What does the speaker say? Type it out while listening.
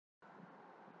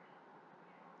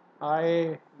Hi,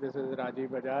 this is Rajiv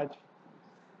Bajaj.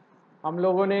 हम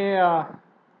लोगों ने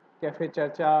कैफ़े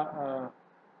चर्चा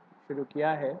शुरू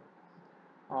किया है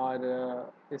और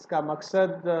इसका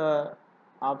मकसद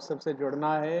आप सबसे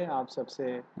जुड़ना है, आप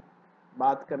सबसे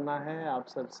बात करना है, आप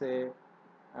सबसे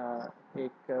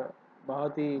एक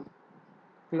बहुत ही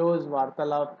क्लोज़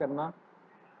वार्तालाप करना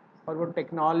और वो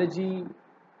टेक्नोलॉजी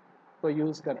को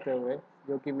यूज़ करते हुए,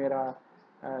 जो कि मेरा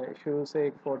शुरू से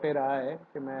एक फोटे रहा है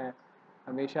कि मैं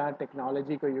हमेशा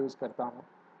टेक्नोलॉजी को यूज़ करता हूँ।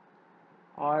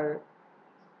 और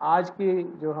आज की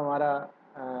जो हमारा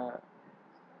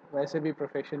वैसे भी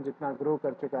प्रोफेशन जितना ग्रो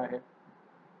कर चुका है,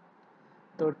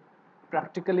 तो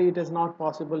practically it is not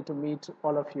possible to meet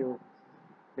all of you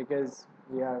because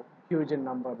we are huge in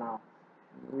number now.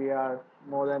 We are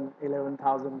more than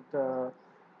 11,000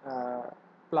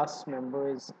 plus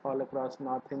members all across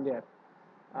North India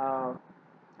uh,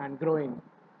 and growing.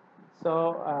 So,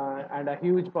 and a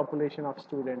huge population of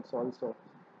students also.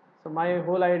 So my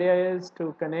whole idea is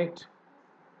to connect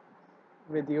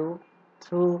with you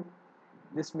through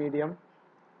this medium,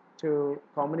 to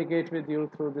communicate with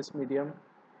you through this medium,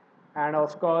 and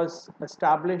of course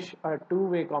establish a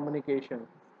two-way communication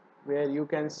where you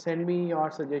can send me your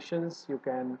suggestions, you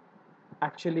can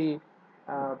actually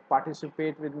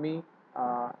participate with me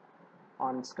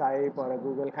on Skype or a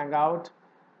Google Hangout,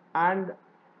 and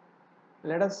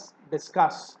let us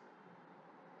discuss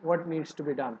what needs to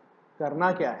be done.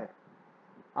 करना क्या है,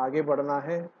 आगे बढ़ना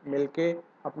है, मिलके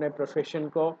अपने profession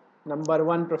को number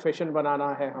 1 profession बनाना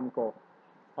है हमको,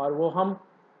 और वो हम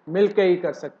मिलके ही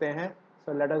कर सकते हैं.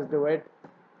 So let us do it.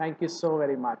 Thank you so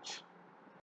very much.